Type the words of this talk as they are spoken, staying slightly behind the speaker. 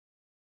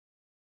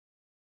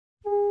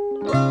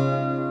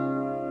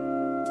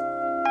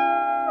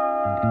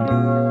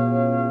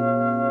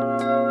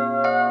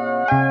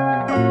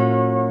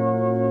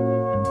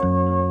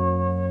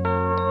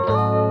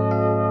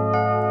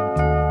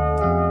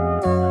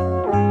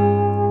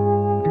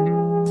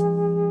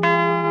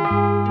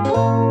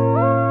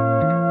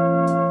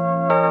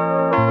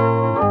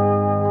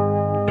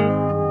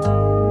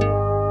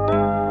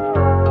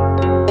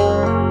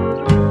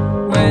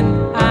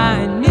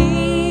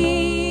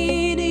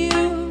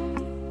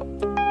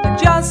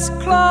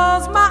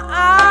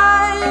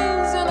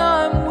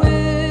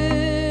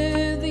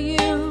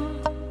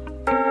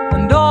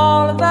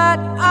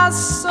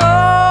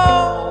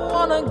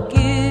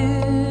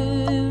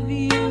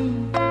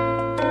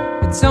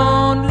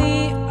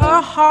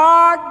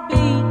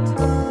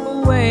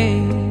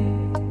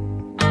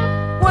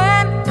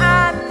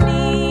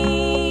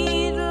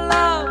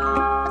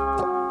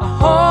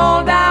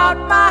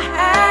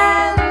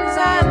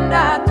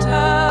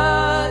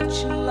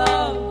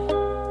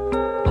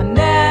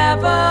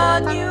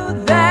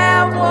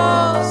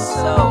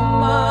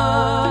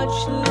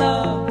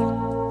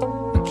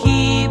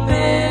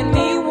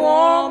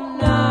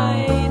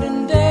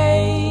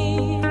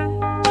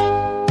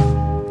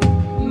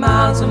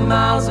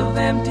Miles of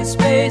empty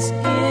space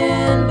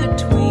in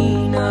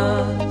between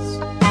us.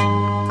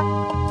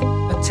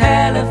 A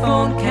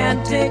telephone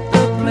can't take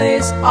the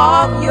place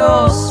of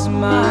your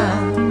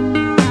smile.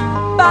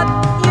 But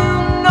you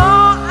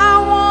know I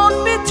won't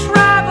be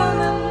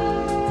traveling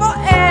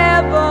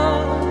forever.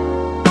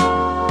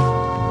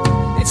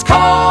 It's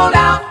cold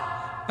out,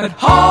 but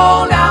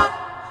hold out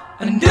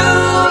and do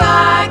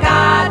like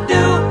I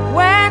do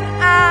when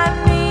I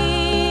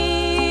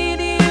need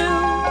you.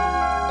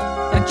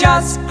 I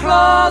just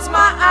close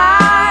my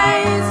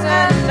eyes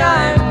and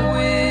I'm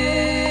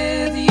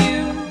with you.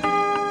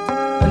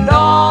 And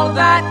all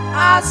that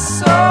I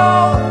so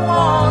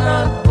wanna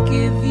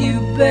give you,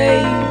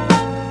 babe,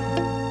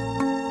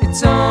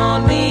 it's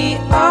only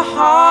a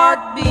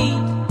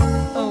heartbeat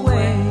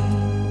away.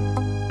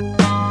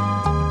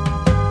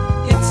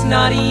 It's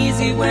not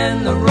easy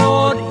when the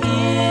road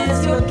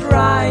is your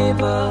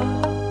driver.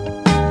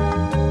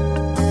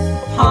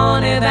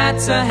 Honey,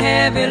 that's a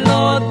heavy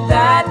load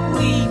that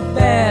we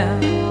bear.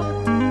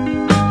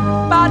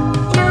 But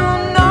you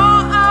know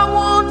I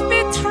won't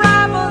be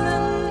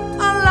traveling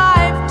a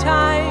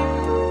lifetime.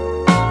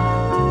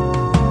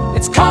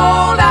 It's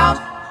cold out,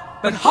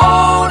 but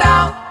hold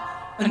out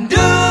and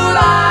do